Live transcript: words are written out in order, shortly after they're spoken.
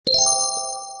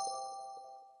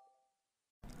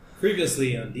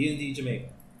Previously on DnD Jamaica.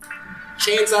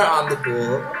 Chains are on the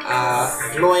bull,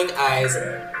 glowing eyes,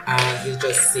 and you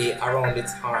just see around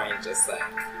its horn, just like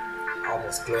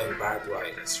almost glowing barbed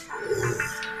wire.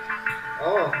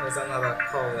 Oh, there's another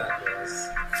cow that goes.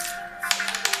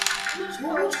 There's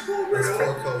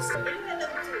 4 cows.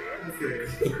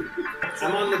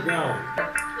 I'm on the ground.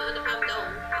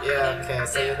 Yeah, okay,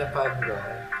 so you're the pub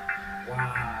guy.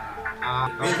 Wow.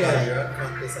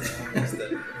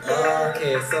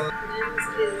 Okay, so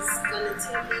is gonna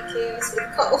take chaos with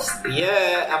cows.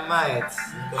 yeah, I might.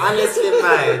 Honestly,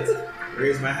 might.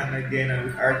 Raise my hand again, and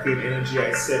with arcane energy,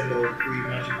 I send out 3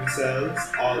 magic missiles,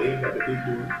 all aimed at the big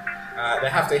dude. They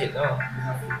have to hit now.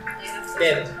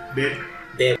 Dead.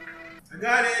 Dead. I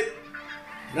got it.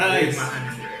 Nice. Raise my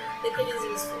hand in there. The kid is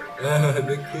useful.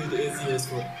 The kid is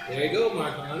useful. There you go,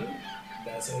 Marcon.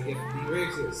 That's how you get to be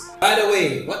racist. By the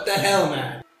way, what the hell,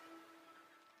 man?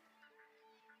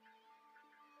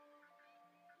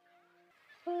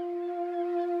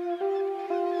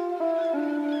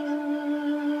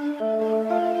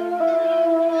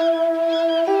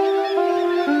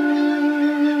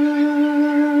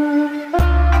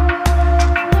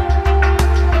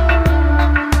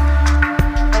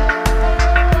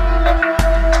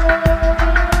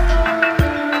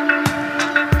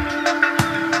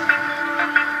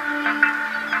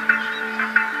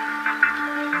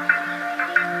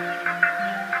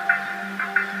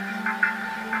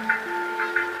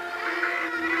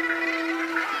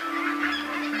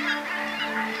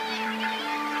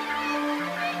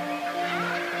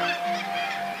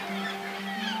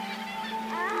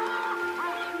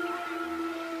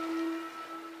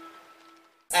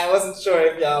 I wasn't sure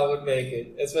if y'all would make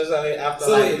it, especially after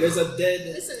So like. wait, there's a dead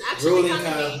Listen, actually, rolling kind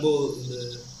kind of of bull in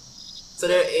the... So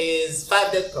there is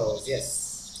 5 dead cows,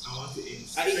 yes. I want to aim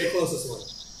I eat the straight. closest one.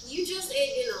 You just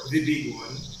ate, The big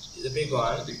one. The big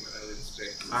one. The big one I would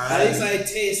expect. At least I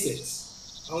taste it.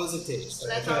 How does it taste?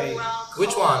 like try- a raw cow.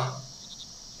 Which one?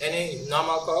 Any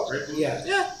normal cow? Right? Yeah.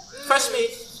 Yeah, fresh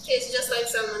meat. Tastes just like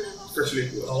salmonella. Freshly I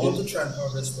cooked. want to try and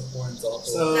harvest the horns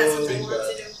also. So- That's what I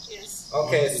want to do. Yes.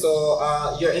 Okay,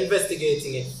 so you're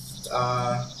investigating it.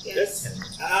 Yes.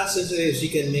 I asked her today if she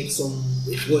can make some,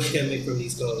 what she can make from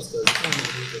these cows, because I can't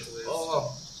make it to it.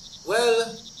 Oh,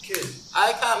 well, Kid.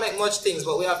 I can't make much things,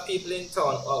 but we have people in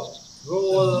town. Oh,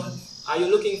 roll. Are you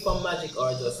looking for magic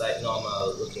or just like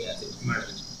normal looking at it?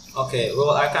 Magic. Okay,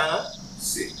 roll Arcana.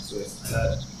 6. So it's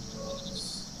that.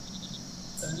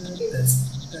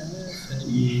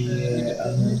 Yeah,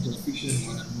 I'm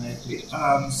proficient on magic.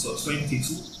 So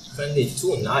 22.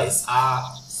 22, nice.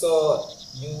 So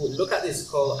you look at this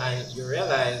cow and you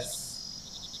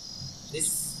realize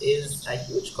this is a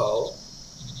huge cow.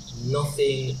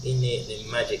 Nothing innately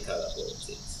magical about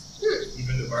it.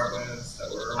 Even the barbarians that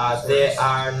were They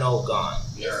are now gone.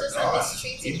 They are It's just gone. a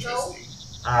mistreated cow.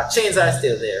 Interesting. Chains are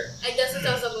still there. I guess what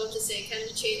I was about to say. Can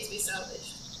the chains be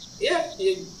salvaged? Yeah,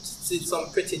 you see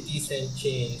some pretty decent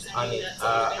chains I on mean, it, that's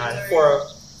all and inventory. 4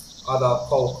 other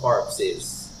cow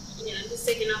corpses. Yeah, I'm just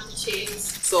taking off the chains.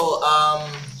 So,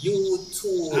 you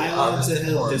two. I want to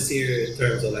help just here in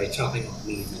terms of like chopping up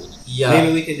meat. Yeah.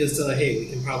 Maybe we can just tell her,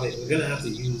 hey, we're gonna have to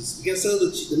use, we can sell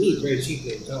the meat very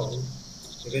cheaply in town,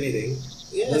 if anything.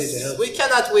 Yes, we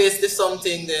cannot waste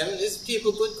something. Them these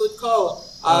people, good call.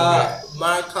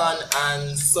 Marcon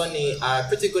and Sonny are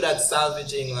pretty good at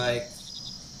salvaging like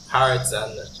parts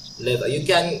and leather. You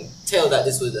can tell that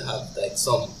this would have like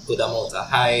some good amount of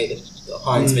hide. The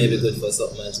horns may be good for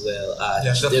something as well. Yeah,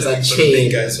 There's a definitely for the big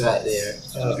chain guys' right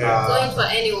horns. there. Okay. Going for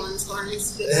anyone's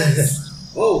horns because,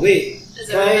 Oh, wait. as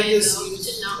a Can I reminder, just you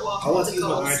should not walk I want to into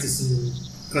use my cows. artisan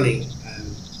cunning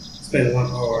and spend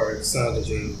 1 hour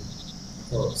salvaging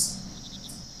corpse.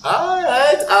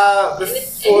 Alright,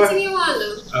 before. Anything you want,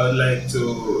 though. I would like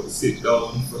to sit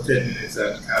down for 10 minutes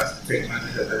and cast Detect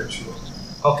Magic at the ritual.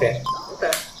 Okay.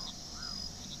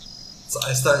 So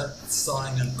I start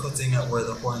sawing and cutting at where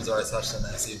the horns are attached and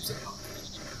I see if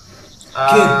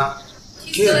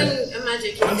He's Kid. doing a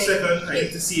magic 1 thing. second, I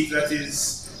need to see if that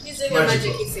is. He's doing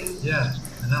magical. a magic thing. Yeah,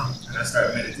 I know. And I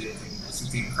start meditating,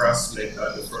 sitting cross-legged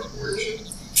on the front porch.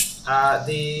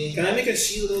 Can I make a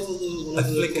shield over the one I of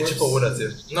the flick a corpse? chip over that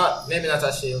too. maybe not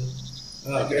a shield.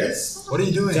 Okay. Yes. What are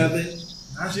you doing? Javelin.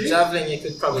 Magic? Javelin, you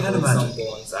could probably What put kind of some magic?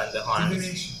 bones and the horns.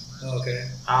 Divination. Okay.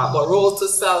 But roll to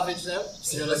salvage them.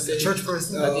 So you're like a church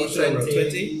person? A Oh, sure, D20 20?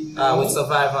 with You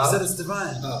survival. said it's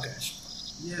divine. Okay.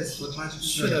 Yes, but magic is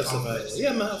Should very have survival. complex.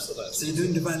 Yeah, I have survival. So you're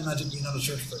doing divine magic, but you're not a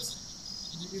church person.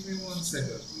 Can you give me 1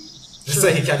 second, please? So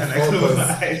he can And I close focus.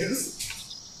 my eyes.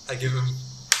 I give him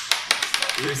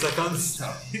 3 seconds.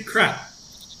 Stop. Crap.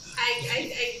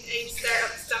 I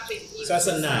start stopping. So that's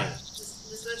a 9.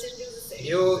 Just let it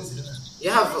You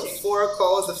have 4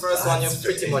 calls. The first one you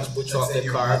pretty much butcher up the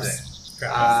carbs. Wait,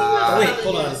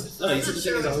 hold on. No, you said the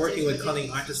thing is I'm working with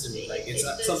cunning artisan. Like it's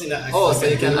something that I Oh, so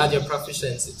you can add your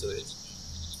proficiency to it.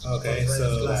 Okay,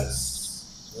 so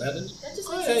that's 11.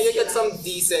 Yeah, you get some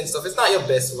decent stuff. It's not your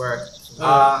best work.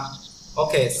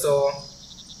 Okay, so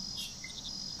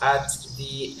at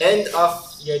the end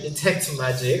of your detect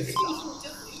magic,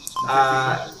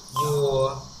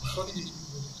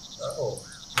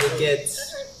 you get.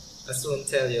 I soon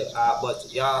tell you. But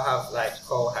y'all have like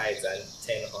cow hides and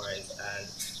 10 horns, and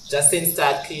Justin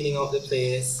start cleaning up the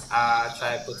place.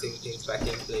 Try putting things back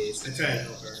in place. I'm trying to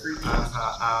help her.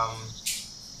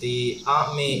 The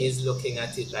Aunt May is looking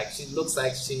at it like she looks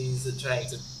like she's trying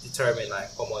to determine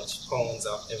like how much pounds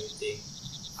of everything.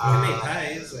 I make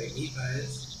pies, like meat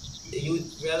pies. You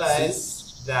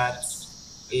realize that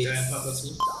it's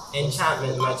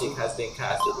enchantment magic has been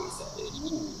casted recently.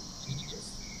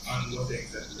 On what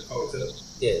things that the hotel?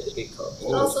 Yeah, the big cup.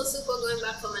 Also, Super going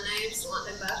back for my knives. Want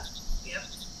them back? Yep.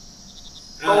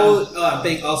 I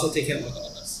think also take care of my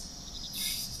colors.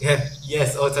 Yeah,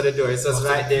 yes, out of the door. It was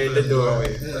right there in the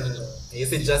doorway. You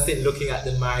see Justin looking at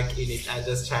the mark in it and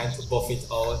just trying to buff it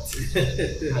out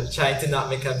and trying to not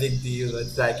make a big deal.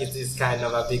 It's like it is kind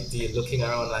of a big deal, looking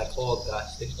around like, oh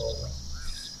gosh, think over.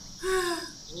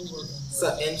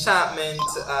 So enchantment,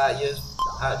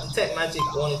 detect magic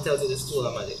only tells you the school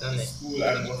of magic, doesn't it? School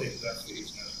and what exactly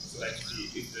is magic. So like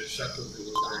if the shackles they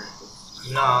were wearing.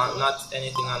 No, not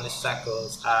anything on the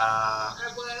shackles.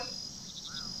 Barbed wire.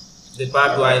 The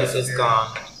barbed wire is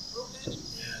gone.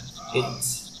 Okay.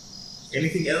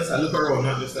 Anything else? I look around,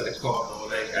 not just at the car, no,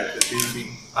 like at the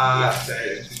building,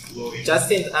 outside,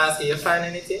 Justin asked you find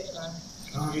anything?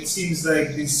 it seems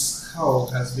like this cow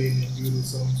has been imbued with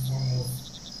some form of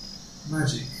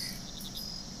magic.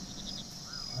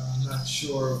 I'm not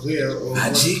sure where or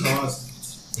Magic? what caused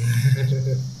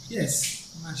it.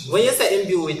 Yes, magic. When you say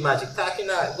imbue with magic, talking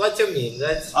about what you mean?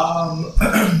 That's I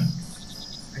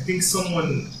think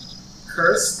someone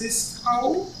cursed this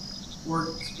cow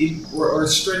or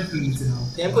strengthened it, you know.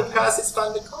 then put curses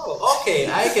on the cow. Okay,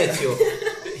 I get you.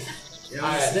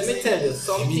 Alright, let me tell you,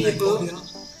 some people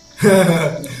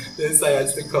then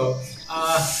silence the cow.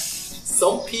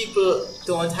 Some people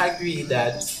don't agree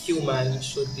that humans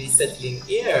should be settling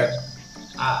here.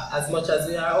 As much as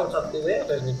we are out of the way of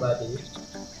everybody.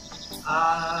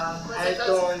 I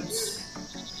don't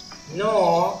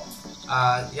know.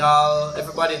 Y'all,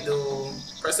 everybody do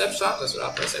perception. Let's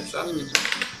roll perception. I look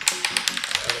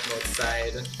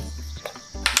outside.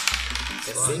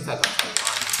 I think I got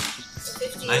So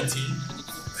 15. 19.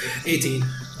 18.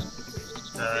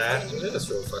 Alright, let's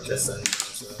roll for Cassandra.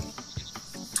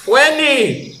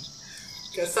 20!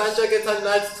 Cassandra gets a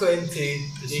nat 20.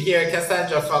 You hear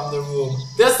Cassandra from the room.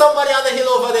 There's somebody on the hill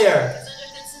over there. Cassandra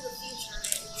can see the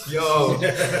future. Yo,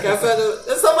 Cassandra,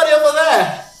 there's somebody over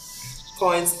there.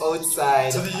 Points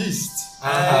outside. To the east.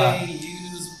 I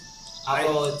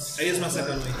use my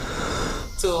second way.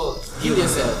 To heal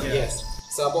yourself, Yeah. yes.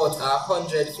 So about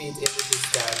 100 feet in the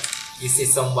distance, you see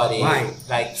somebody, Why?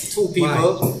 like 2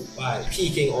 people, Why?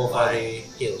 peeking over Why? the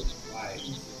hill. Why?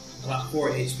 About 4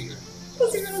 HP.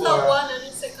 Because you're gonna log one on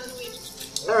the second week.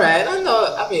 Alright, I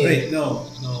know, I mean... Wait, no,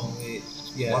 wait.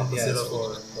 Yeah, One yeah, it's plus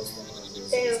 4 plus 1.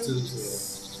 Damn. It's 2,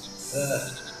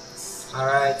 0.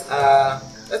 Alright,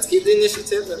 let's keep the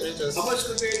initiative. Let me just... How much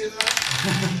compared to that?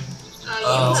 You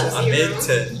have I made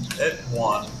 0. 10. Ed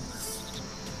 1.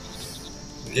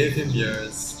 Gave him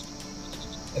yours.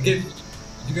 I gave.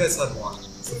 You guys had 1.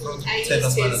 So from I 10 used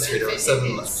that's minus his 3, there were and 7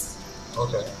 his. left.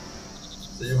 Okay.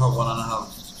 So you have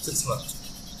 1.5. 6 left.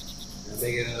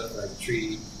 Make it like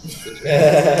 3. Make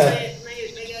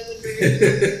a good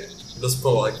review. Just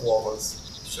pull like walls.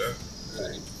 Sure.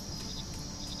 Alright.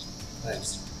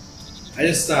 Nice. I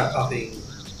just start popping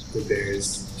good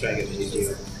bears, try to get the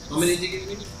HP up. How many did you give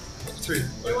me? 3.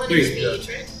 You want 3, HP yeah. each,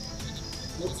 right?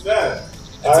 What's that?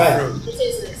 Alright, It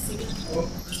is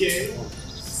nice. Okay.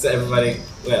 so everybody,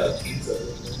 well,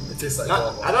 It tastes like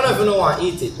not, guava. I don't even want to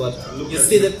eat it, but you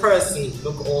see the person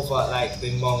look over like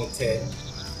the mountain,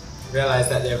 realize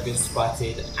that they've been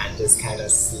spotted, and just kind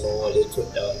of slowly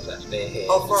put down their head.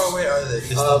 How far away are they?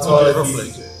 About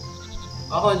Roughly.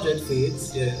 100 feet,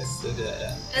 yeah, let's do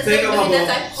that. As Take they're a doing bubble. that,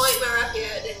 I point my rapier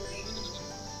at them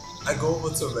like, I go over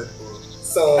to Red Bull.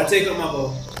 So, I take up my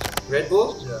bow. Red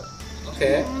Bull? Yeah.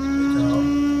 Okay.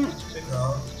 Pick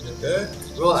out. Okay.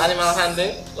 Roll animal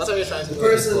handling. What are you trying to do?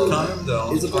 Person- Calm him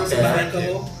down. Is the person Okay. behind Thank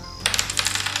you.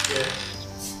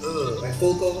 cover? Ugh. My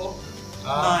full cover?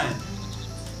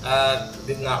 9.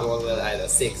 Did not roll well either.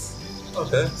 6.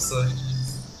 Okay, so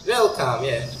Welcome,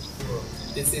 yeah.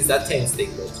 This is a 10 stick,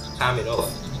 but calm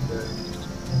enough.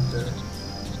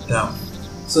 Damn.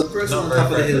 So the person Not on very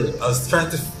top of the fair. hill. I was trying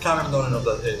to calm him down enough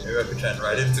that hey, maybe I could try and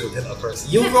ride into get that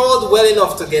person. You rolled well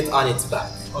enough to get on its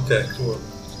back. Okay, cool.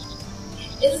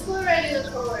 It's more riding a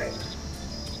car.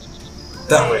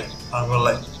 That way. I'm gonna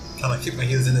like kind of keep my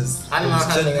heels in his. Animal his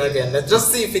handling chin. again. Let's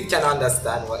just see if it can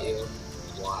understand what you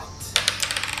want.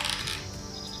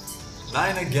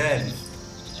 9 again.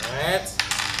 Alright.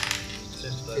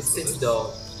 It sits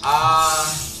down.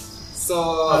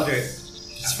 So 100.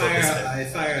 I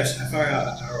fire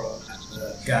out an arrow at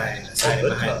the guy that's hiding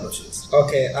behind the bushes.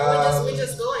 okay. We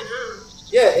just going, huh?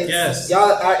 Yeah, it's, Yes.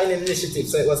 y'all are in initiative.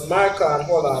 So it was Marcon.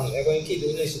 Hold on, we're going to keep the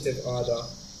initiative order.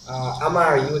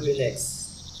 Amari, you would be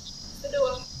next. To do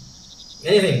what?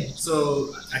 Anything?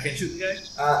 So I can shoot the guy?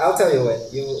 I'll tell you when.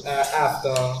 You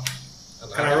after.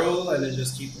 Can I roll and then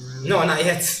just keep the roll? No, not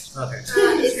yet. Okay.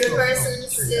 Is the person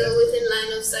still within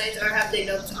line of sight, or have they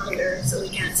ducked under so we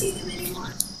can't see them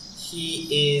anymore?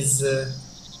 He is.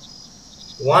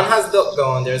 One has ducked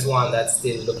down. There's one that's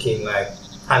still looking like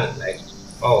panic, like,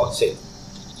 oh shit,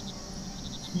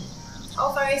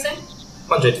 How far is it?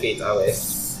 100 feet away. I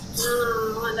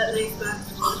want that knife back.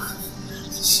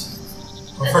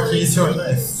 How far can you throw a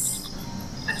knife?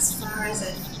 As far as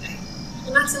it.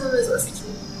 The maximum is what,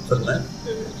 16? For the knife?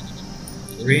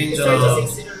 Range It's of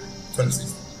 60 now.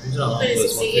 26. range of But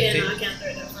it's 60, yeah, 150. no, I can't throw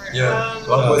it that far. Yeah.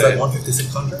 One was okay. at 150,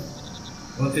 600.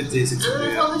 150,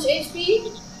 600. How much HP?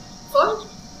 4?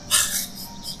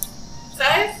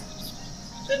 5?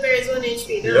 Goodberry is 1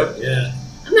 HP, no? Yep. Yeah.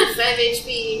 I'm at 5 HP.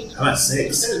 I'm at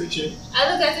 6. I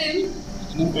look at him.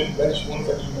 Movement, dash,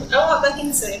 150. I walk back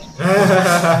inside. I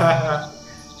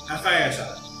fire a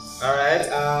shot. Alright,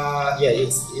 yeah,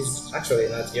 it's actually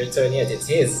not your turn yet, it's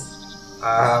his.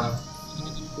 I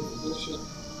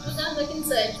got back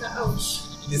inside. Ouch.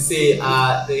 You see,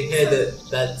 the head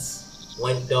that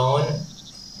went down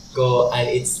go, and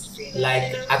it's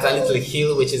like at a little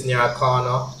hill which is near a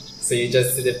corner. So you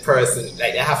just see the person,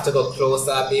 like they have to go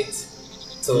closer a bit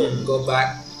to go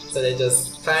back. So they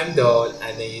just climb down,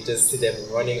 and then you just see them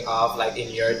running off like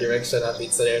in your direction a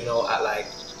bit. So they're now at like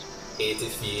 80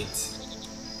 feet,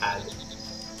 and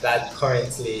that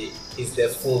currently is their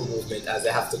full movement as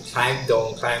they have to climb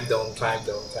down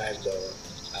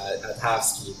at half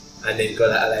speed, and then go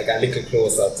like a little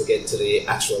closer to get to the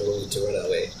actual road to run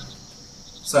away.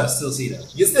 So I still see them.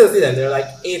 You still see them, they're like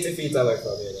 80 feet away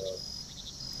from you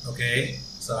now. Okay.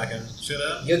 So I can shoot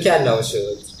them. You can now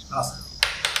shoot. Awesome.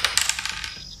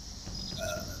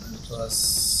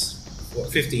 Plus what,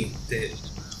 15 to hit.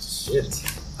 Shit.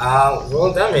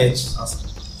 Roll damage. Awesome.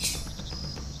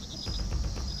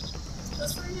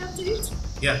 That's where you have to hit.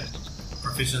 Yeah.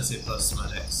 Proficiency plus my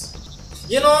dex.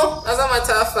 You know, as a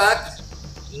matter of fact,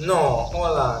 no,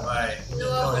 hold on. Right.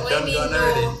 No, it I done mean gone no.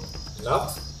 already. Nope.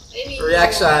 I mean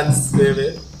Reactions,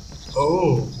 baby.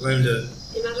 Oh, What am I doing?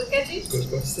 No. Am I gonna catch it? good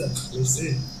question. We'll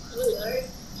see. Oh lord.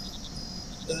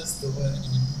 That's the way.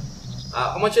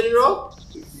 How much did you roll?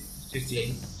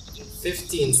 15.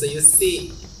 15. So you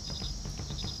see,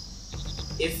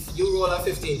 if you roll a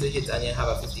 15 to hit and you have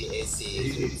a 15 AC,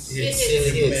 It still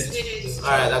is. hits. It is.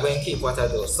 Alright, I'm going to keep what I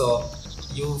do. So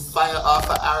you fire off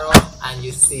an arrow and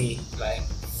you see like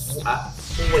a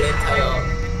whole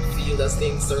entire field of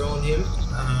things surround him,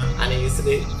 and then you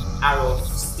see the arrow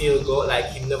still go, like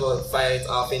he never fired it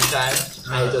off in time,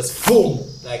 and it just boom,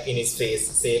 like in his face,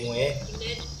 same way.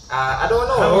 Dead. I don't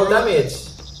know, roll damage.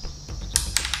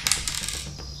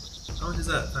 How much is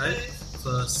that? 5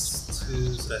 plus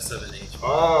 2, so that's 7 HP.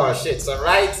 Oh shit, so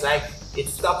right, like it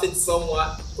stopped it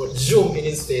somewhat, but zoom in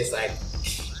his face, like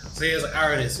So he has an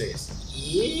arrow in his face.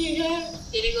 yeah,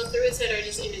 Did it go through his head or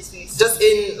just in his face? just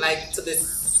in like to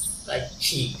this like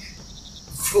cheek,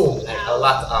 boom, like a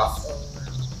lot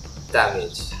of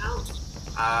damage.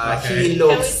 Ow. Okay. He Can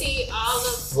we looks see all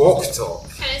the? fucked up.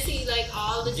 Can I see like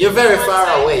all the? You're very on far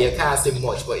side? away, you can't see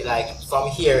much, but like from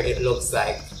here it looks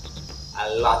like a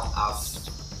lot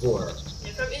of gore.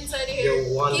 And from inside here.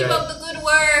 You wonder. Keep up the good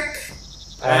work.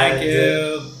 Thank And,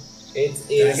 you. It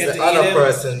I is get the to eat other him?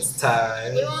 person's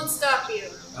time, We won't stop you.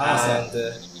 Awesome.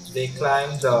 and they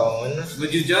climb down.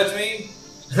 Would you judge me?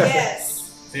 Yes.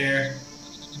 Fair.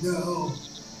 No.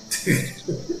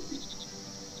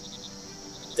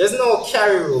 There's no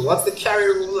carry rule. What's the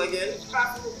carry rule again?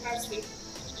 Profitable card speed.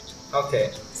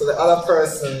 Okay, so the other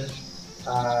person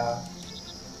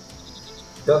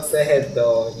ducks their head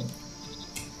down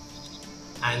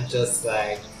and just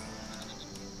like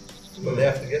But they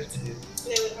have to get to you.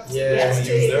 They would have to Yeah, get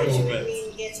to use it, their which would movement.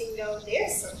 mean getting down there.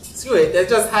 So. screw it. They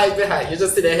just hide behind. You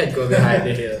just see their head go behind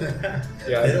the hill.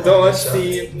 They Yeah, don't don't want to get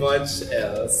see much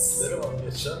else. They don't want to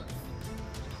get shot.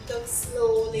 Don't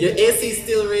slowly. Your AC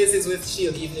still raises with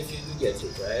shield even if you do get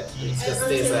hit, right? It just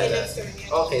stays Until my like next that. turn,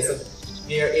 yeah. Okay, so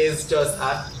there is just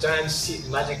a giant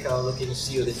magical looking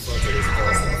shield in front of this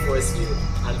person, force field.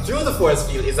 And through the force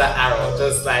field is an arrow,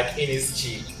 just like in his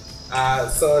cheek.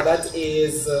 So that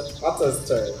is Otto's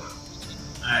turn.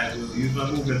 I will use my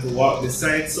movement to walk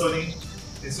beside Sonny.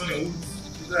 Hey Sonny,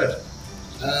 who's that?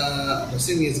 I'm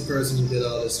assuming it's the person who did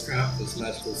all this crap, this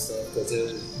magical stuff, because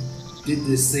it did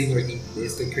this thing where he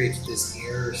basically created this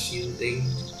air shield thing.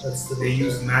 That's the They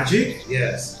use magic?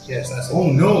 Yes, that's Oh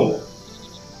no!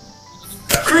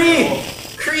 Cree!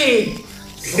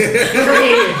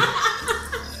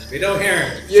 We don't hear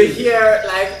him. You hear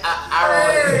like an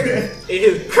arrow. It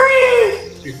is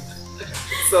Cree!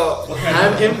 So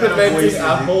I'm implementing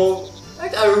a whole,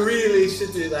 like a really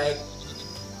shitty, like,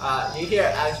 you hear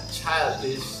a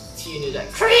childish teenager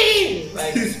like Cree!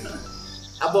 Like,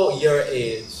 about your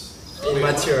age, in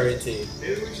maturity.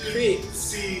 Maybe we Cree. should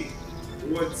see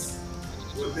what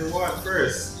they want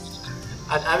first.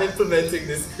 And I'm implementing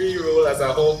this Cree rule as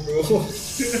a home rule.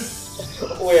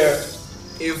 Where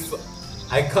if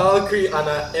I call Cree on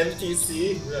an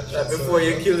NPC before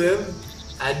you kill them,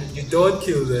 and you don't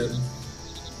kill them,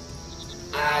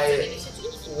 I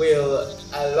will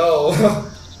allow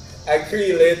a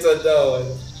Cree later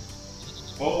down.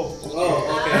 Oh,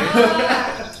 okay.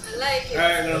 I like it.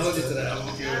 Alright, I'm gonna hold you to that. I'm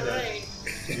okay with that. Alright.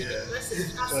 Yeah.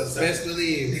 But best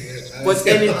believe. But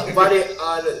anybody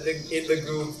in the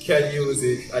group can use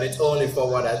it, and it's only for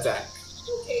one attack.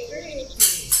 Okay, great.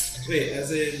 Wait,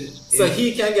 as in. So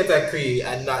he can get a Cree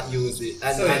and not use it.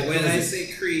 And So and when use I it.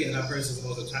 say Cree and that person's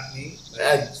about to attack me,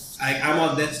 And I'm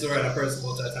on death's door and that person's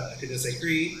about to attack, I could just say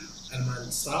Cree and the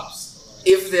man stops.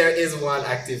 if there is one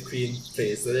active Cree in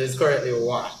place, so there's currently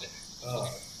one. Oh,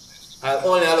 I'll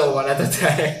only allow one at a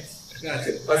time.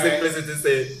 gotcha. For simplicity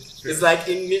sake. It's like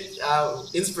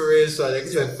inspiration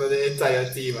except for the entire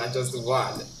team and just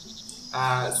one.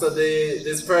 So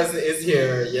this person is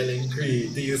here yelling Cree.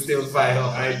 Do you still fire?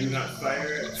 I do not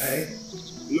fire. I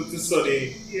look to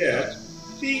Sonny. Yeah,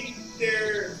 think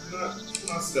they're not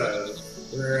hostile.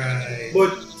 Right.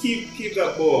 But keep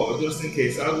that ball just in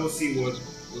case. I'll go see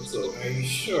what's up. Are you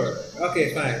sure?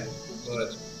 Okay, fine.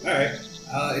 But, alright.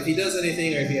 If he does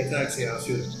anything or if he attacks you, I'll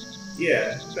shoot him.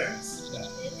 Yeah, thanks.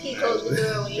 Peek out the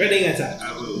doorway. Ready attack.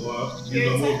 I will walk,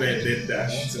 use my movement, then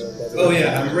dash. Oh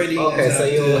yeah, I'm ready. Okay, so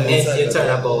attack you to- turn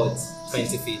about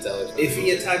 20 feet out. If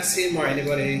he attacks him or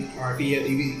anybody, or if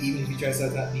even if he tries to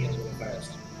attack me, I'm gonna fire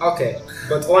something. Okay,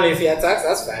 but only if he attacks,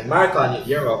 that's fine. Mark on you,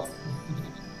 you're up.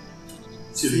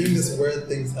 Seeing this weird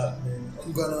things happening,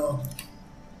 I'm gonna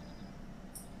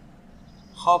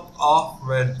hop off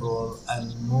Red Bull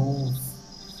and move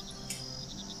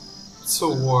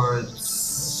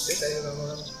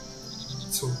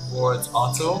towards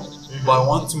Otto, but I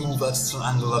want to move at an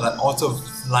angle that I'm out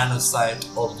of line of sight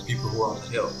of the people who are on the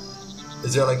hill.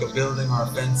 Is there like a building or a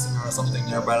fencing or something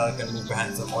nearby that I can move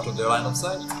behind so I'm out of their line of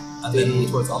sight? And then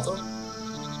move towards Otto?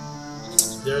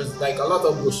 There's like a lot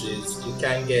of bushes. You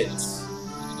can get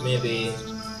maybe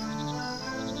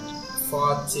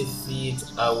 40 feet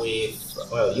away.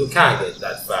 Well, you can't get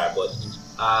that far,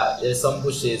 but there's some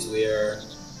bushes where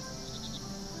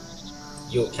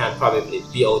you can probably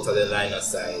be out of the line of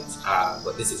sight.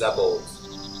 But this is about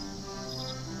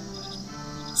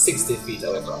 60 feet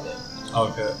away from them.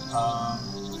 Okay.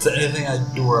 So anything I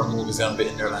do or move is gonna be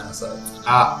in their line of sight.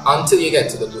 Until you get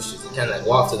to the bushes, you can like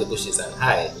walk to the bushes and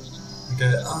hide.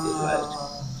 Okay.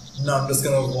 No, I'm just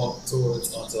gonna walk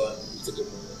towards Otto and move to the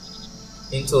middle.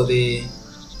 Into the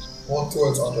Walk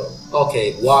towards Otto.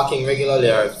 okay, walking regularly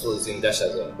or full zoom dash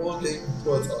as well. Walking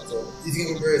towards Otto.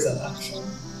 Eating a berry is an action.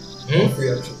 Hmm?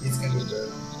 Free action. Eating a berry.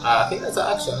 I think that's an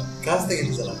action. Casting it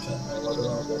is an action. I don't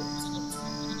know about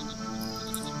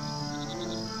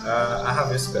I have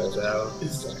your spells now.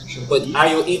 it's an action. But are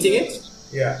you eating it?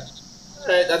 Yeah.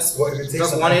 Alright, that's What if it takes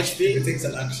just an 1 action- HP? If it takes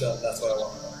an action, that's what I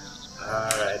want to know.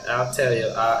 Alright, I'll tell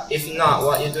you. If not,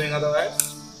 what you doing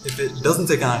otherwise? If it doesn't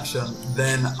take an action,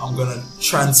 then I'm gonna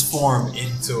transform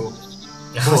into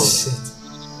Oh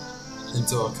shit.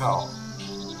 into a cow.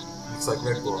 Looks like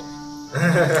Red Bull.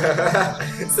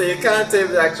 So you can't take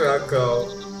the actual cow.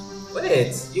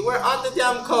 Wait, you were on the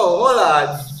damn cow, hold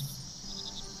on.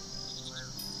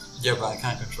 Yeah, but I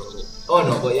can't control it. Oh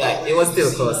no, but yeah, it was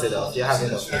still close enough. You have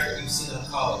enough. You've seen a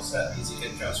cow, so that means you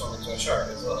can transform into a shark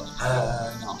as well.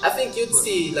 No. I think you'd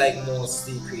see like most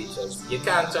sea creatures. You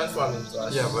can't transform into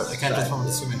a Yeah, but I can't shark. transform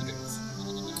into swimming things.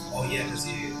 Oh yeah, because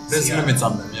you. There's CR. limits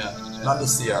on them, yeah. Not the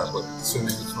CR, but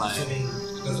swimming, flying. Swimming,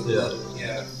 because of the Yeah. water.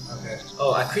 Yeah. Okay.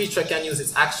 Oh, a creature can use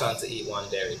its action to eat one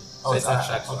berry. Oh, So it's an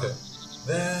action. Okay.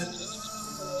 Then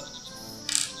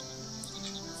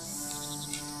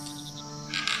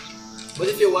But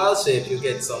if you wild shape, you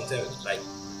get something like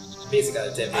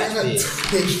basically 10 I'm at 2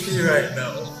 HP. HP right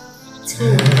now.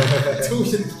 2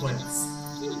 hit points.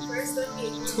 First let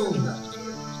me 2.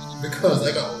 Because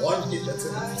I got 1 hit, that's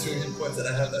only 2 hit points that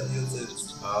I have that heals it.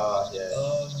 Yeah.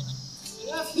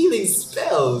 You have healing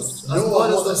spells. No, As I well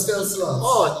as want the spell slots.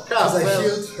 Oh crap! Because I Well,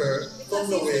 healed her from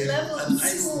the wave level and 2,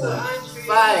 ice knife. Andre.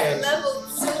 Fine. Level 2.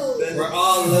 Then We're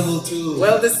all level 2.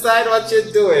 well, decide what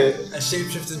you're doing. I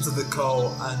shapeshift into the cow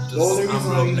and the only just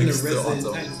reason I'm I'm using next the to resident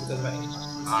Otto. tank is because of my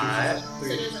impact. Alright. So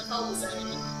there's a cow beside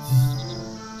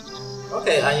it.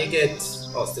 Okay, and you get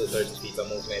still 30 feet of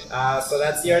movement. So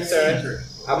that's your turn.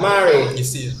 Amari, You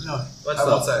see it? No, what's I'm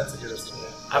up? outside to hear this.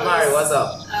 Amari, what's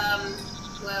up?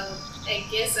 Well, I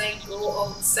guess I go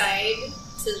outside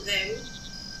to them.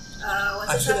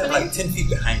 What's Actually, I'm happening? like 10 feet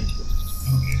behind you.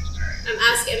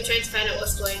 I'm trying to find out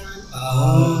what's going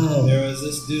on. There was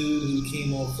this dude who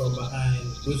came up from behind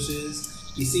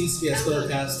bushes. He seems to be a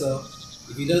spellcaster.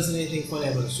 If he does anything funny,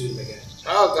 I'm gonna shoot him again.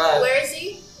 Oh god. Where is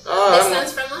he? Oh,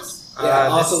 Distance from us? Yeah, I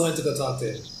also went to go talk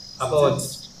to him. about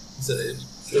So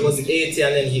it was 80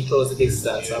 and then he closed the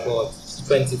distance about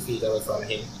 20 feet away from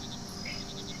him.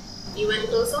 You went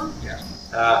closer?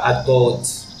 About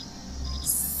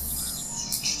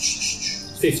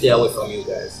 50 away from you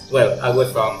guys. Well,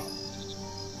 away from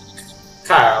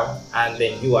Carl, and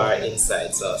then you are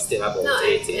inside, so still about No,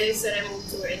 80. I said I moved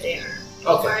to where they are.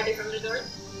 How Okay. far are they from the door?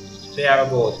 They are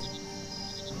about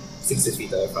 60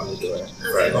 feet away from the door.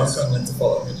 Okay. I'm going to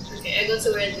follow him. Okay, I go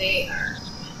to where they are.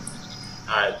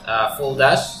 Alright, full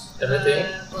dash, everything.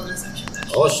 Bonus action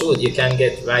dash. Oh shoot, you can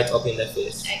get right up in the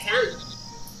face. I can.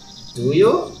 Do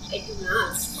you? I do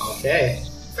not. Okay.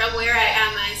 From where I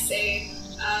am, I say,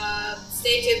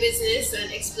 state your business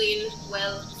and explain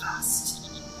well fast.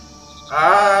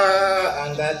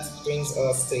 And that brings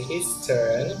us to his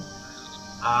turn.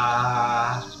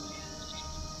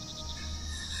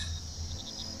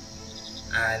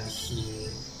 And he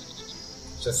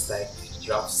just like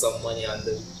drops some money on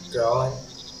the ground.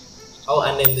 Oh,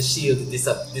 and then the shield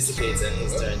dissipates on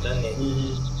his turn, doesn't it?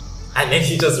 And then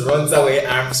he just runs away,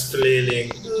 arms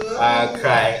flailing,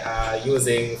 crying,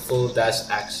 using full dash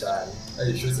action. Are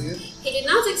you shooting it? He did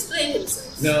not explain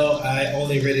himself. No, I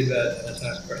only ready the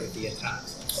attack part if he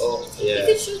attacks. Oh, You yeah.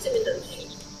 could shoot him in the leg.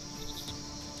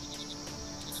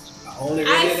 I only I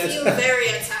ready an feel attack. very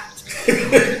attacked.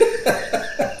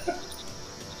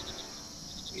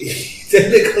 He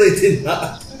technically did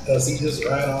not, because he just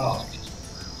ran off.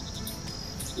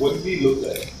 What did he look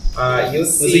like? You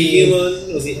Was he see,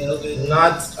 human? Was he elven?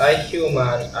 not a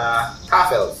human,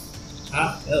 half elf.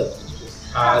 Half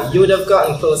elf. You would have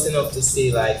gotten close enough to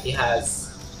see like he has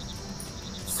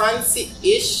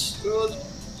fancy-ish growth.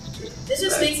 This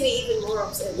just makes me even more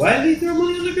upset. Why did he throw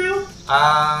money on the ground?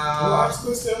 Ask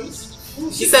questions?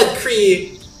 He said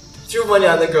Cree threw money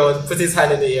on the ground, put his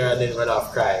hand in the air, and then went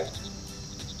off crying.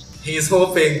 He's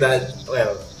hoping that,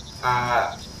 well,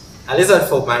 a lizard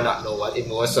folk might not know what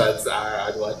emotions are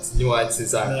and what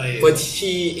nuances are, No, yeah. but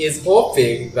he is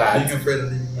hoping that Being afraid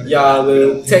of leaving money. y'all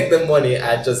will take the money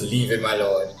and just leave him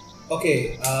alone.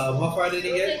 Okay, how far did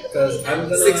he get? Because I'm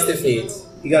gonna 60 feet.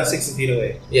 He got 60 feet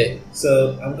away. Yeah.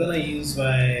 So I'm gonna use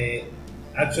my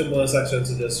bonus action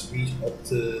to just reach up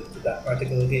to that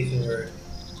particular location where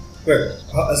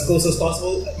as close as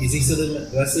possible. Is he still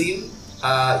in? Do I see him?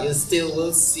 You still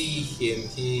will see him.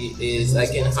 He is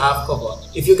like in half cover.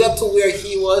 If you got to where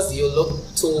he was, you look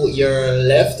to your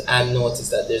left and notice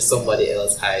that there's somebody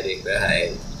else hiding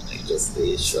behind, like just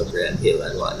the shrubbery and hill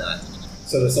and whatnot.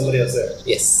 So there's somebody else there.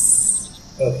 Yes.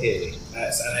 Okay,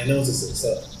 and I noticed it.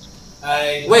 So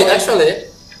I Wait, actually,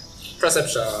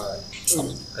 perception.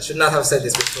 I should not have said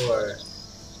this before.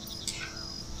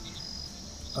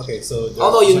 Okay, so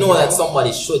Although you know that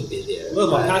somebody should be there.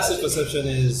 Well, my passive perception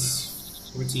is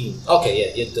 14.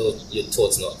 Okay, yeah, you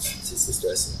thought not. It's this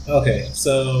person. Okay,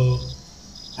 so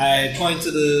I point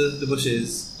to the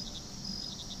bushes.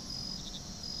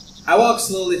 I walk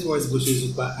slowly towards the bushes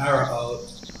with my arrow out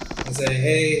and say,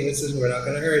 "Hey, listen, we're not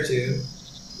gonna hurt you.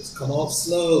 Just come off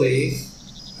slowly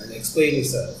and explain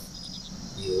yourself."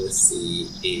 You see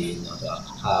another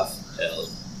half elf,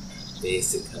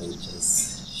 basically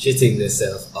just shitting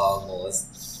themselves almost.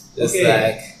 Just Okay.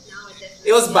 like Now it definitely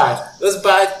it was bad. It was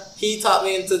bad. He taught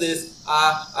me into this.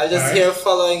 I just Alright. here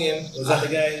following him. Was that the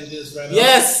guy who just ran off?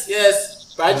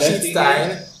 Yes. Brad Left you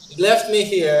Cheatstein left me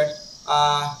here.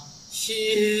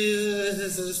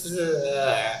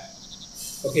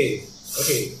 Okay.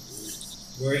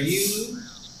 Were you?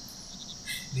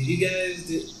 Did you guys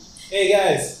do? Hey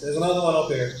guys, there's another one up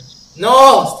here.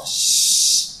 No!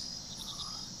 Shh!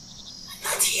 I'm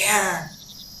not here!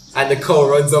 And the cow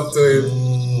runs up to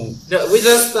him. No, we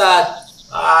just thought,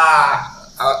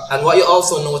 and what you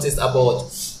also noticed about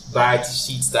Bart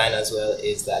Sheetstein as well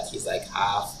is that he's like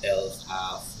half elf,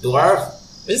 half dwarf,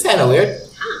 which is kind of weird.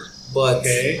 But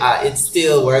it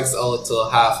still works out to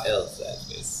half elf like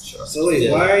this. Sure. So wait,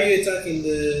 why are you attacking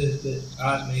the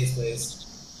Art Maze place?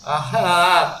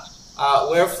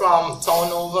 We're from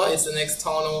Town Over. It's the next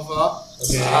Town Over.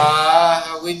 Okay.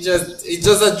 It's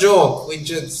just a joke. We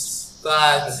just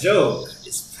thought A joke.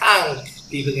 it's prank.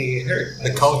 People can get hurt.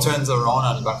 The cow turns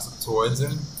around and backs up towards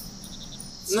him.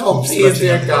 No, please, Stretching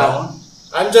dear him God. down,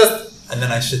 I'm just and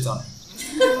then I shit on him.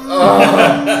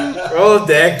 roll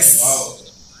dex. Wow.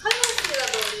 How do I feel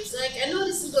about this? Like, I know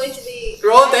this is going to be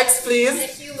Roll dex, a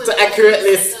please, human to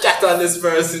accurately being. scat on this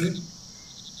person.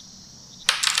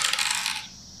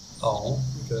 Oh,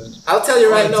 okay. I'll tell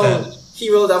you right Roll a now, 10. he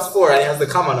rolled a 4 and he has the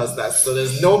commoner stats, so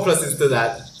there's no pluses to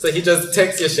that. So he just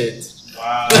takes your shit.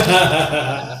 Wow.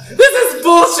 This is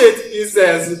bullshit, he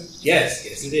says. Yes,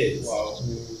 it is. Wow.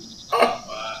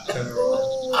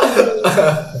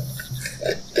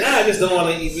 I just don't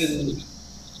want to even.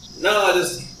 No, I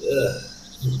just.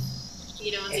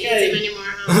 You don't want to use him anymore,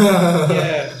 huh?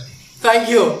 Yeah. Thank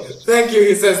you,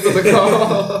 he says to the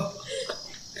call.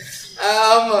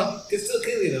 Can still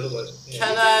kill you though, but. Yeah.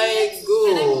 Can I go?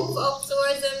 Can I move up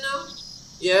towards them now?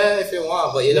 Yeah, if you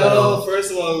want, but you don't No, know.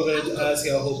 first of all, we're going to ask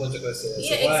you a whole bunch of questions.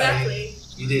 Yeah, So why exactly.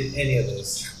 you did any of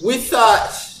this? We thought,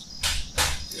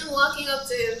 I'm walking up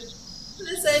to him. And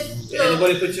I said, Did look.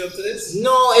 anybody put you up to this?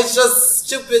 no, it's just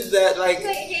stupid that like,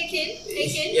 Hey kid,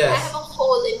 Yes. I have a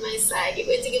hole in my side. You're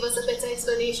going to give us a better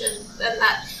explanation than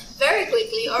that very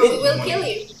quickly, or we will kill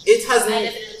you. it has I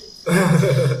definitely.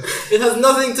 it has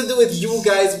nothing to do with you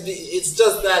guys. It's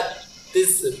just that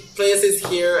this place is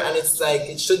here and it's like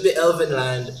it should be Elven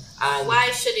land. And Why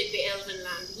should it be Elven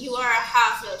land? You are a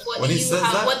half elf. What When do he you says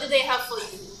have? that- What do they have for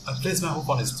you? I place my hoof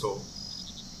on his toe.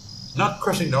 Not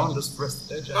crushing down, just rest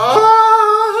the edge.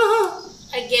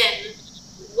 Again,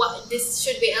 what this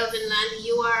should be Elven land.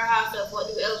 You are a half elf. What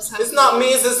do elves have? It's for not you?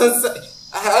 me.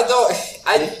 I don't.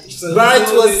 So Bart who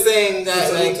told was you- saying that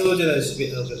So who like told you that it should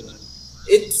be Elven land?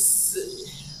 it's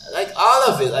like all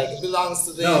of it like it belongs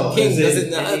to the king. as Does in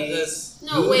it not? any-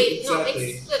 No, You- wait,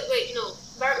 exactly. wait, no.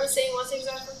 Bart was saying what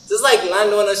exactly? Just like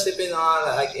land ownership and all,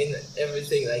 like in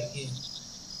everything. Like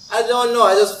I don't know.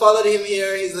 I just followed him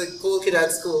here. He's a cool kid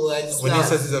at school. I just When he not-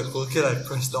 says he's a cool kid, I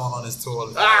press down on his toe.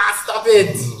 Stop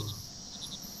it!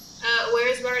 Where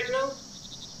is Bart now?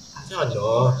 I don't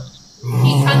know.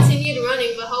 He continued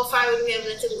running, but how far would we have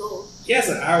let him go? He has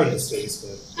an arrow in his face,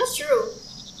 but. That's true.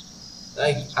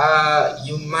 Like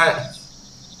you might.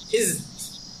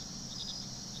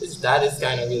 His dad is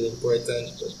kind of really important,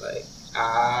 but like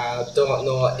I don't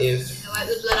know if I wipe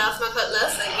the blood off my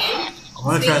cutlass again. I'm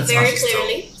gonna try and Speak smash very his toe.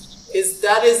 clearly. his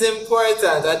dad is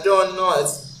important. I don't know.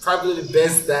 It's probably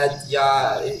best that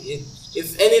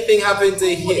if anything happened to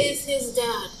Who him, is his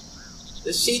dad? the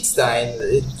Sheetstein.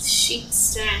 Sheet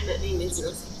stand. That name means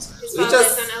nothing. His We father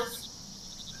just- is an elf.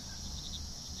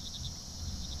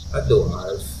 A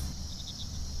dwarf.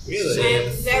 Really? I am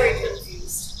very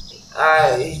confused.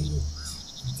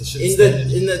 The shit's In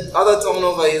spinning. the other town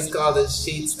over, he's called the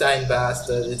Sheetstein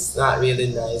bastard. It's not really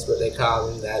nice, but they call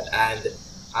him that. And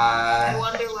I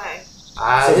wonder why.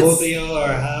 So both of it's, y'all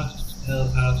are half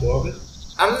elf, half dwarven?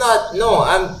 I'm not. No,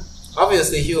 I'm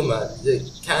obviously human.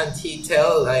 Can't he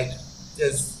tell? Like,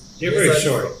 just You're very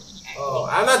short. Oh,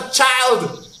 I'm a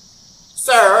child,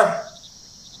 sir.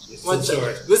 You're so What-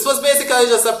 short. This was basically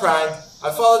just a prank.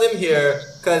 I followed him here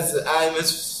because I'm a.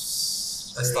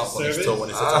 I stomp on his Servant? toe when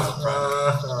he says I'm a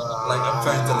prank. Like I'm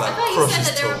trying to I like thought you crush said his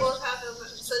that they were toe. both half elf.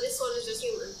 So this one is just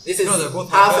human. This is No, they're both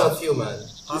half half elf elf. human.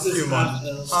 Half This is human. half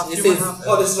elf. Half This human, is- half Oh,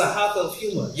 elf. this is a half elf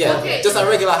human. Yeah, Okay. just a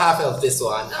regular half elf. This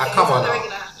one, Okay, a commoner. so the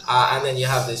regular half elf. And then you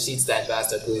have the Sheetstein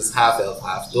bastard who is half elf,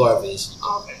 half dwarvish,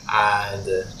 Okay. and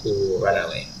who ran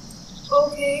away.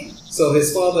 Okay. So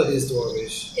his father is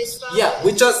dwarvish. His father. Yeah,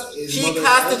 we just His he mother-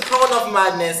 casted Crown of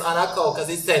Madness on a cow because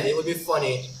he said it would be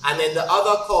funny, and then the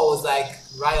other cows like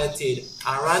rioted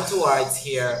and ran towards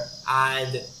here,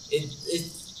 and it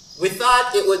we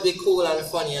thought it would be cool and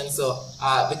funny, and so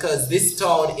because this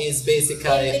town is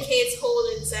basically. Indicates hole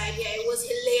inside. Yeah, it was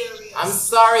hilarious. I'm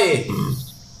sorry,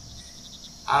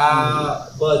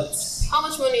 but How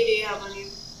much money do you have on you?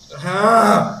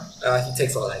 he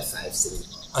takes all like 5 silver.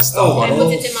 I stomp on I him.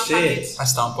 put it in my shit. pocket. I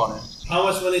stomp on him. How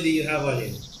much money do you have on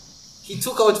you? He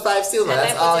took out 5 silver. And I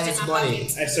That's put all it in his my money.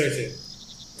 pocket. I search it.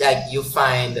 Like you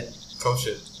find Cow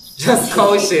shit. just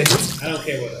cow shit, I don't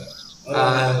care about that. I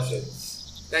Uh, don't know shit.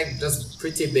 like just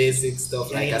pretty basic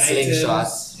stuff like Any a slingshot.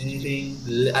 items,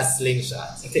 anything? A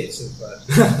slingshot. I take some part.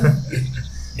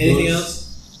 Anything else?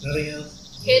 Nothing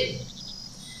else? Kid,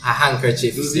 A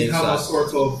handkerchief. Does he have a slingshot.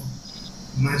 sort of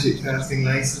magic casting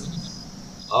license?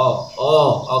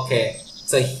 Oh, okay.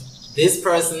 So this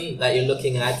person that you're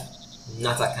looking at,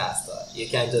 not a caster. You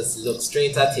can just look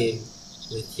straight at him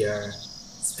with your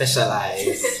special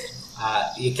eyes.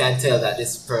 You can tell that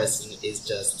this person is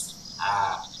just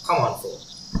common folk.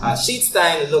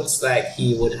 Sheetstein looks like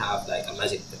he would have like a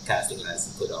magic casting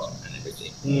license put on and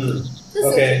everything. listen,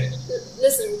 Okay.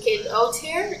 listen, kid. Out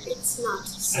here, it's not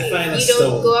safe. find a You don't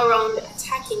stone. go around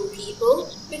attacking people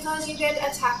because you get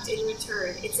attacked in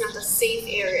return. It's not a safe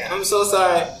area. I'm so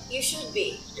sorry. You should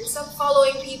be. And stop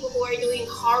following people who are doing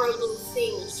horrible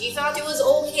things. You thought it was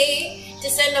okay to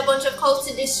send a bunch of cults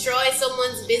to destroy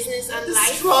someone's business and life?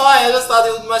 Destroy! I just thought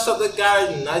it would mash up the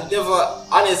garden. I never,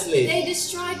 honestly. They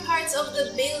destroyed parts of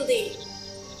the building.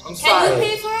 I'm Can sorry. you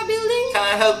pay for a building? Can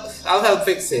I help? I'll help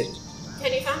fix it.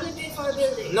 Can your family pay for a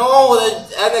building? No,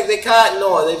 I think they can't.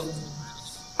 No,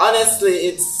 honestly,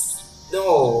 it's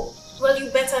no. Well,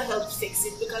 you better help fix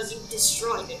it because you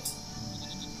destroyed it.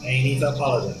 And you need to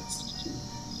apologize.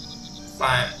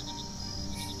 Fine.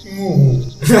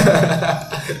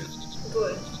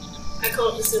 Good. I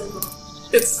count the silver.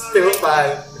 It's still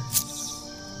fine.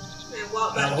 And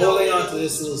walk back I'm down. holding on to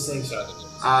this little slingshot.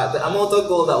 The amount of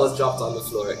gold that was dropped on the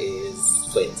floor is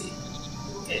 20.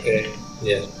 Okay.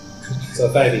 Yeah. So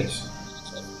 5 each.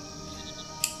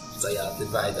 So yeah,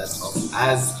 divide that up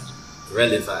as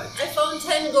relevant. I found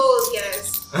 10 gold,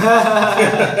 guys.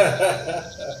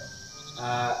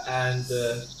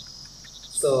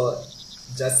 So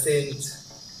Jacinth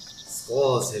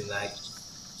scolds him, like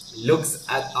looks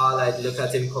at Arlight, look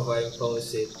at him covering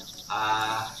potion,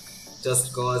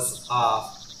 just goes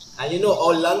off. And you know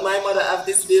how long my mother have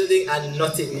this building and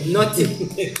nothing.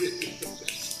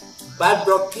 Bad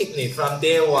broke picnic from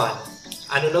day one.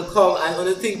 And you know come and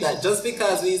you think that just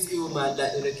because we is human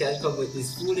that you know can come with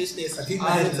this foolishness. I keep all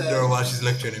my head the in the time. door while she's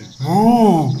lecturing him.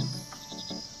 Ooh!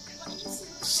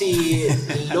 She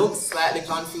looks slightly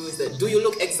confused. Do you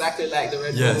look exactly like the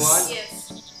red Yes. one?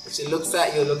 Yes. She looks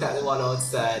at you, look at the one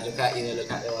outside, look at you, look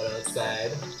at the one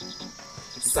outside.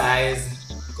 Sighs,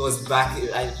 goes back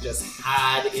and just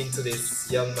hard into this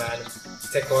young man.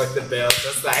 Take out the belt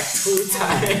just like 2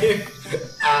 times.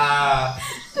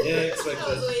 Yeah, expect I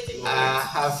was that. waiting.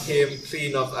 Have him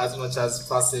clean up as much as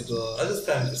possible. I just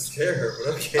planned to scare her,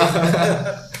 but okay.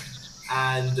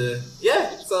 And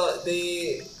yeah, so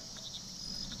the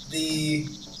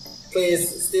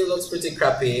place still looks pretty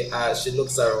crappy. She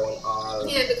looks around all.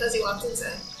 Yeah, because you walked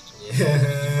inside.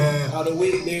 Yeah. Are the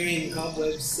weight bearing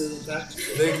cobwebs still intact?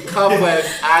 The cobwebs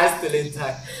are still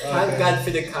intact. Thank Okay. God for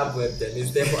the cobweb then.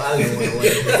 It's there for all the one.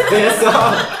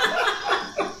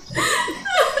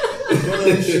 I'm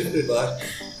gonna shift back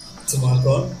to my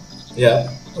gun. Yeah.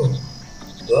 Oh,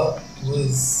 that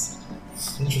was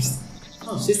interesting.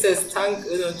 She says tank,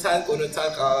 tank,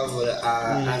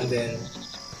 and then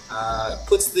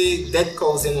puts the dead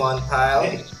cows in one pile.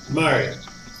 Hey, Mari,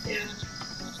 Yeah.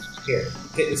 here,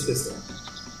 take this pistol.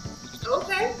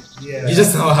 Okay. Yeah. You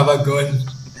just now have a gun.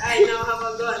 I now have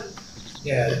a gun.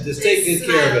 Yeah, just take good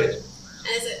care of it. And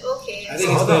I said, okay. I think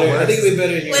So it's how that better. I works- think it'd be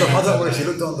better in your So hands how that on works, you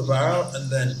look down the barrel and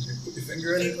then you put your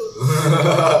finger in Okay, it. cool.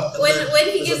 and When then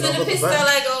he there's gives me a the knob at pistol, back.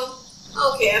 I go,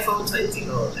 okay, I found 20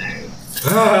 gold. Alright.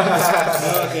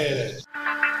 Okay then.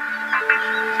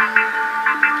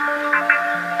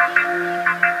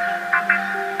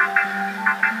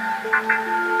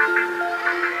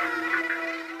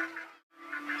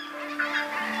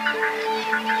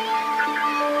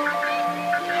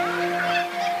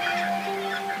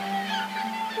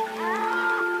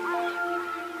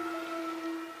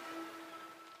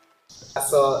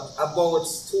 So about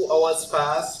 2 hours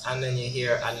pass, and then you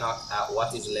hear a knock at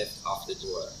what is left of the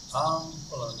door.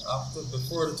 Hold on.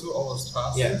 Before the 2 hours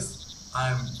passes, Yes.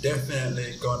 I'm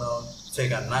definitely gonna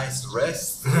take a nice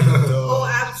rest. Oh,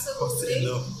 Put it in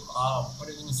the absolutely. what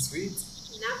do you mean, sweet?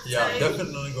 Nap Yeah, time.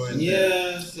 definitely going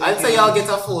there. Yeah. I'd say y'all get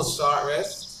a full short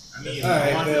rest. I mean,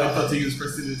 Alright, I want good. her to use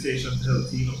prestidigitation to help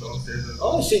clean up downstairs.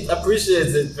 Oh, she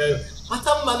appreciates it very. What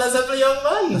a manners of a young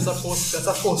man. That's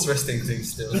a post resting thing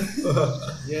still.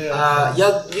 Yeah.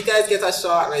 You guys get a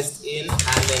short rest in,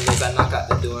 and then there's a knock at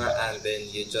the door, and then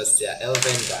you just see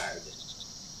Elven guard.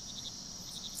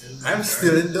 I'm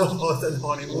still in the hot and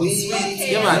honeymoon.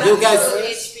 Okay, Yeah, man, that's you guys, so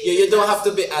HP. you don't have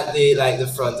to be at the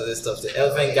front of the stuff. The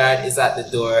Elven guard is at the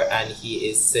door, and he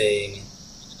is saying,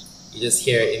 you just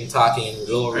hear him talking in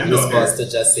low I know, response yeah.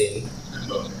 to Justin.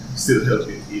 Still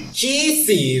helping me. He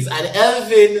sees an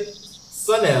elven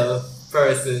sun elf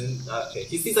person. Okay,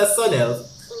 he sees a sun elf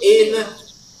in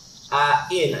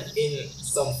in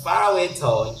some faraway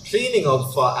town, cleaning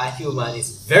up for a human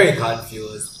is very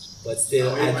confused, but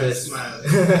still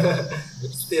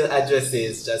still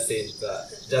addresses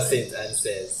Jacinth and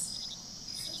says,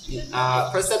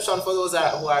 perception for those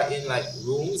who are in like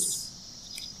rooms.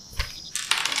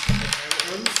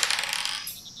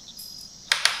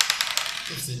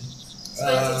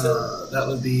 That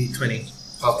would be 20.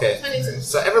 Okay. 22.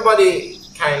 So everybody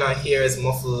kind of hears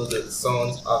muffled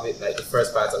sounds of it, like the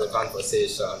first part of the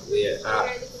conversation, where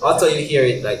also you hear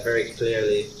it like very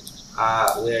clearly,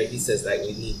 where he says like,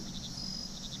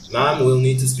 "Ma'am, we'll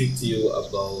need to speak to you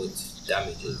about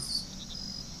damages."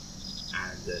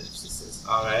 And she says,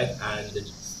 "All right," and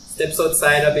steps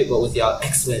outside a bit, but with your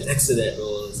excellent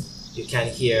rolls, you can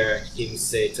hear him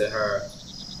say to her,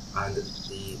 "And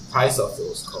the price of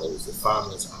those cows, the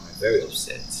farmers are very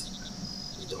upset.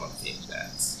 We don't think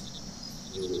that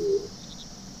you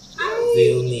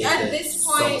will need at this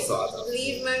point, some sort of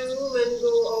leave my room and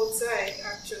go outside,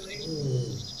 actually.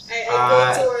 I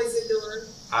go towards the door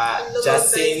and look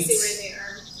outside to see where they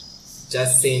are.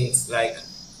 Jacinth, like,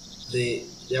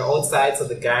 they're outside, so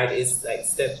the guard is like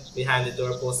step behind the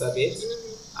doorpost a bit.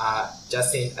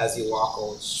 Jacinth, as you walk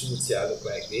out, shoots you a look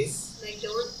like this. Like,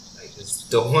 don't? Like this,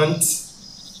 don't.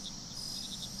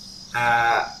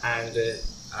 And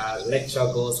lecture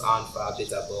goes on for a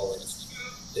bit about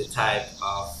the type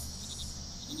of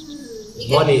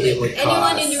money it would cost.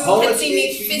 Anyone in the room can see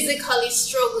me physically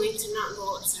struggling to not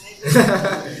go outside.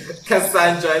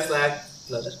 Cassandra is like,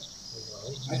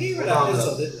 I gave her that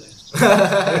pistol, didn't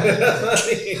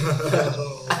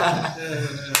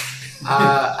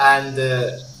and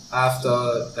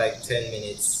after like 10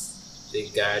 minutes, the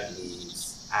guard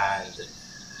leaves and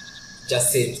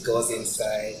Jacinth goes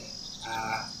inside,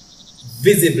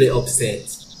 visibly upset.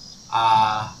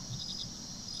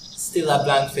 Still a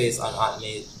blank face on Aunt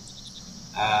May.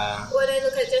 When I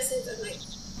look at Jacinth, I'm like,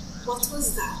 what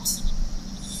was that?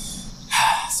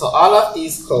 So all of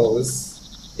these cows,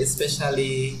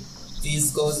 especially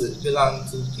these cows that belong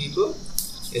to people,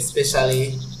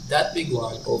 especially that big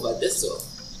one over there, so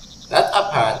that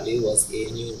apparently was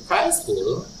a new prize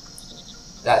pool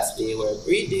that they were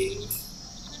breeding,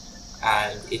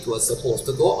 and it was supposed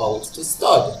to go out to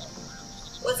stud.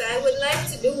 What I would like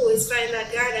to do is find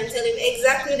that guard and tell him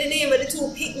exactly the name of the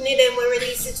two picnic them were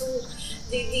released to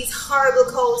these horrible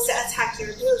cows to attack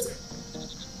your building.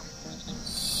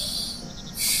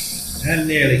 And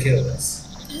nearly killed us.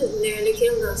 Nearly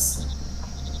killed us.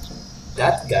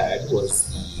 That guard was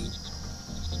the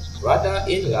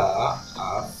brother-in-law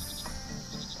of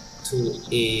to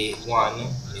a one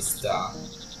Mr.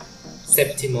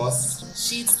 Septimus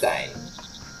Sheetstein.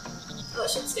 Oh,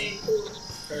 should stay cool.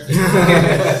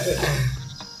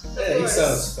 Yeah, he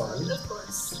sounds fun. Of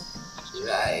course.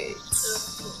 Right.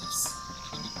 Of course.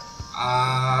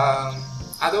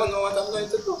 I don't know what I'm going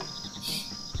to do.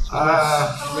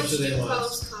 How much do they the want?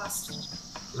 cows cost?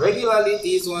 Regularly,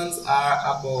 these ones are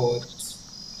about.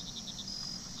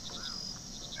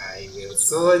 I will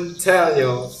soon tell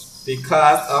you the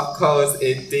cost of cows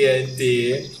in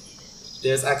DnD.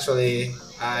 There's actually,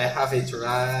 I have it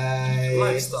right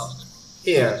Livestock.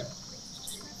 here.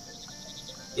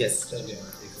 Yes,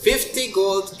 50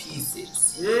 gold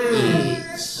pieces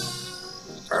each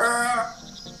per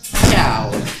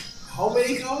cow. How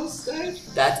many cows, Dad?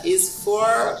 That is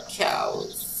 4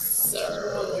 cows,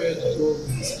 sir. 100 gold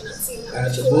pieces. I've not seen how And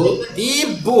much the gold bull? in my-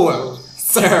 The bull,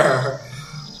 sir.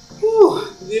 Whew,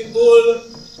 the bull,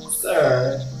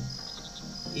 sir,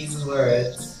 is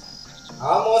worth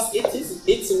almost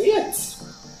its weight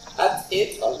at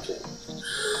 800.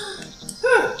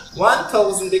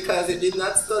 1,000 because it did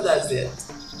not stud as yet.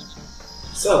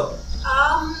 So,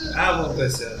 I Um, have one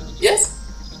question. Yes,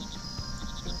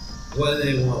 What do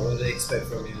they want? What do they expect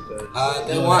from you?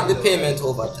 they want the payment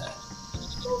over time.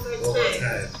 over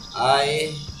time.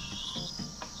 time.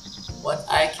 What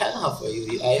I can have for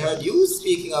you, I heard you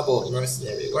speaking about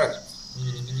mercenary work.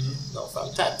 No,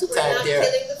 from time to We're time not there.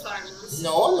 killing the farmers.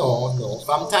 No.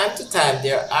 From time to time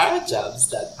there are jobs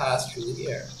that pass through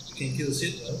here. You can kill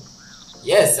shit though.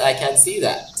 Yes, I can see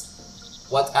that.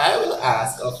 What I will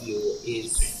ask of you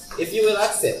is, if you will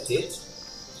accept it,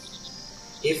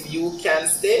 if you can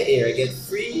stay here, get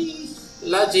free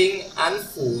lodging and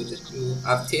food. You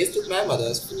have tasted my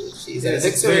mother's food. She's an Yes,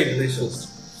 it's very excellent delicious.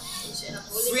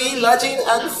 free lodging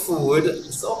and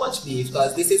food. So much beef,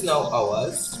 because this is now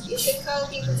ours. You should call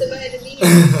people to buy the beef.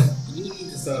 You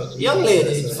need to start. Young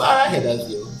lady, far ahead of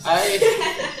you.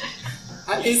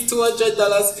 At least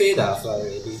 $200 paid off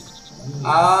already.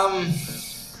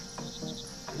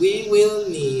 We will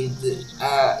need,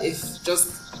 if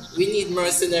just we need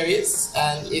mercenaries,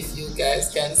 and if you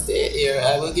guys can stay here,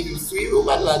 I will give you free room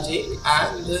and lodging,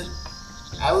 and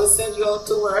I will send you out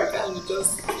to work, and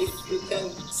just if you can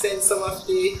send some of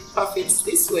the profits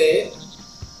this way,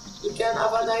 we can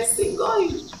have a nice thing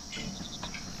going.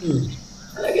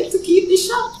 And I get to keep the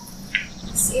shop.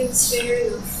 Seems fair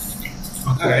enough.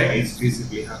 Okay, Alright. he's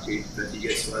visibly happy that he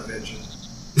gets to adventure.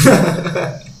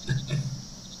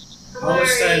 How much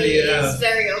time do you Amari have? is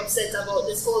very upset about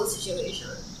this whole situation,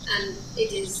 and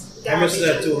it is How much did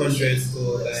that garbage and 200 bullshit.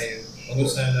 go buy you? How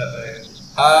much time did that buy you?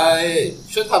 I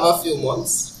should have a few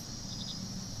months.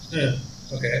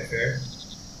 Okay, fair.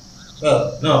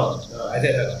 Well, no, I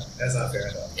think that's not fair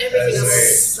at all. Everything That's about very-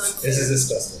 this is unfair. This is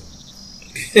disgusting.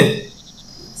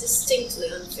 Distinctly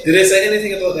unfair. Did they say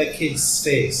anything about that kid's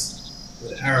face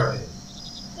with an arrow in it?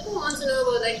 I don't want to know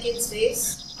about that kid's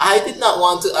face. I did not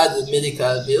want to add the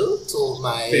medical bill to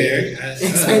my Fair.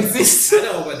 expenses. I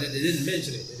know, but they didn't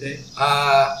mention it, did they?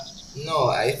 No,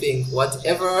 I think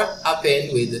whatever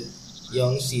happened with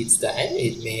young Sheet's time,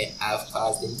 it may have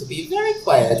caused him to be very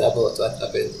quiet about what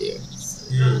happened here.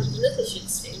 Little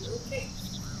shit's thing, okay.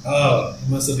 Oh, it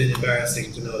must have been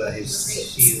embarrassing to know that his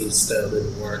shield spell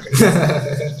didn't work.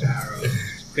 Arrow.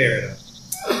 Fair enough.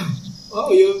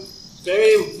 Oh, you're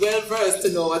very well versed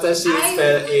to know what a shield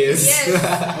spell is. Yes.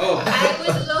 Oh, I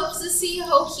would love to see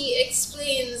how he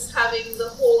explains having the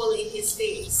hole in his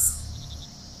face.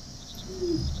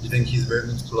 You think he's brave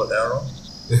enough to pull out the arrow?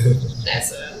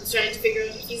 That's what I'm trying to figure out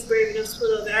if he's brave enough to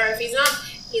pull out the arrow. If he's not,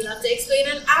 he'll have to explain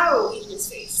an arrow in his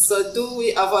face. So do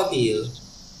we have a deal?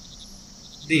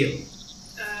 deal.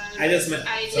 I just meant.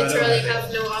 I so I don't literally have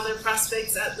have no other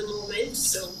prospects at the moment,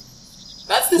 so.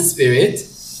 That's the spirit.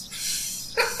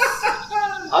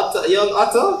 Otto, young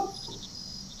Otto?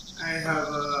 I have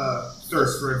a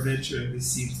thirst for adventure and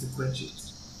this seems to quench it.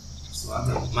 So I'm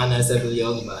not. Man, I said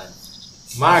young man.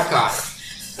 Marka.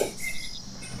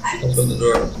 Open the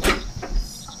door.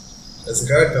 There's a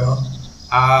guard come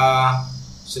on.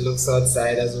 She looks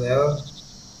outside as well.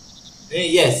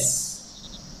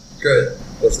 Yes. Good.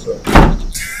 Close the door.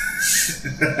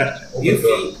 Open You the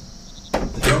door. feel-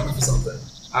 Did you open for something?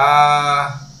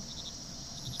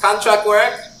 Contract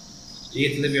work, You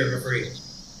get to live here for free.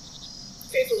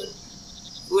 Free food.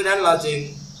 food and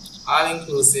lodging, all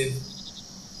inclusive.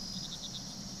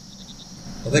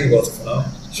 I'll think about it for now.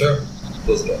 Sure.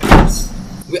 Close the door.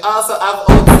 We also have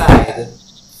outside.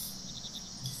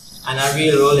 And a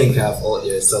real rolling cap out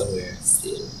there somewhere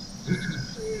still.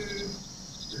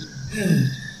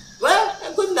 Well,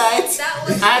 good night. That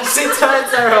was. And she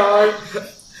turns around,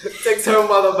 takes her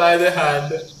mother by the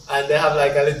hand, and they have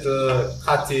like a little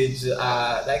cottage,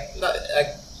 like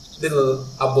little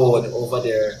abode over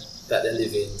there that they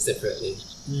live in separately.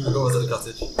 I'll go to the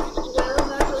cottage. Well,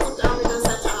 that wasn't ominous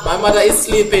at all. My mother is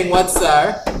sleeping. What's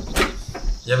sir?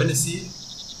 You have any seed?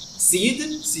 Seed?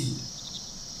 Seed.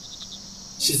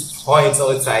 She points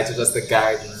outside to just the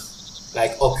garden,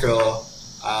 like okra,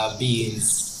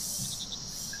 beans,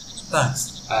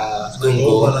 Thanks. uh, Go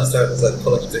dungo. and start like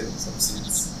collecting some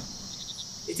seeds.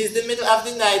 It is the middle of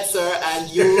the night, sir, and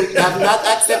you have not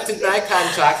accepted my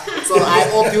contract, so I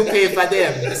hope you pay for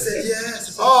them. said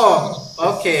yes. Oh,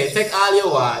 okay, take all you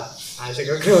want. And she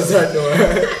can close her door.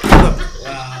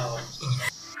 Wow.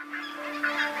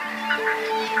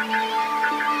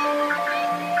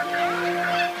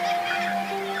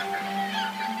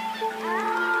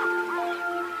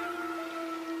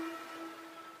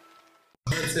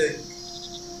 I'm gonna take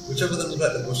whichever of them look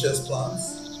like the bushes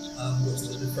plants and go to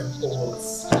the different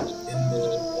holes in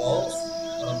the walls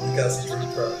and I'm gonna cast a drip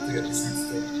trap to get the seeds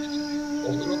to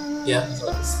open up Yeah, and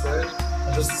start to spread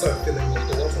and just start filling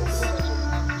up the walls and filling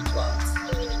up with plants.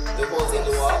 the holes in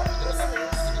the wall.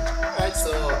 Alright,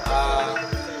 so,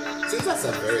 since that's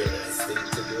a very nice thing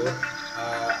to do,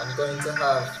 I'm going to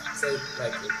have, say,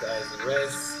 like, you guys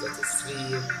rest, go to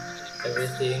sleep,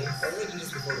 everything. I'm gonna do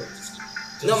this before that.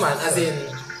 No man, as in,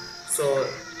 so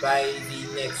by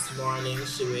the next morning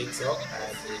she wakes up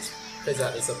and is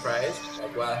pleasantly surprised,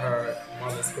 like while her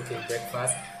mom is cooking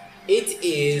breakfast. It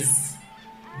is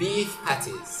beef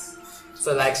patties.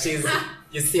 So like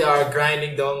you see her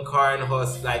grinding down corn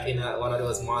husk like in one of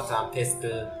those mortar and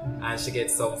pestle, and she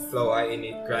gets some flour in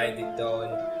it, grind it down,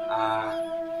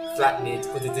 flatten it,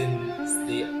 put it in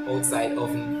the outside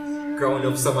oven, ground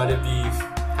up some of the beef,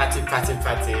 patty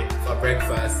for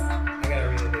breakfast. I got a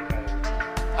really big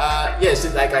pattern. Yeah,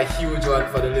 she's like a huge one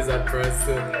for the lizard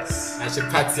person. Yes. And she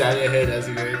pats you on your head as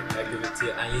you go, like give it to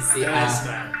you. And you see, Nice,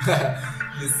 man.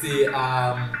 you see,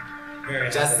 Very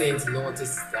just happy. saying to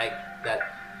notice like that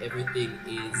everything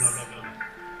is No.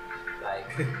 like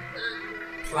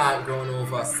plant grown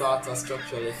over, sort of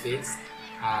structurally fixed.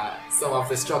 some of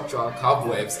the structural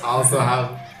cobwebs also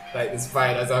have like the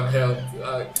spiders have held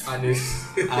on it.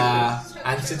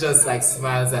 And she just like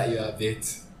smiles at you a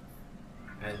bit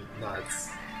and nods.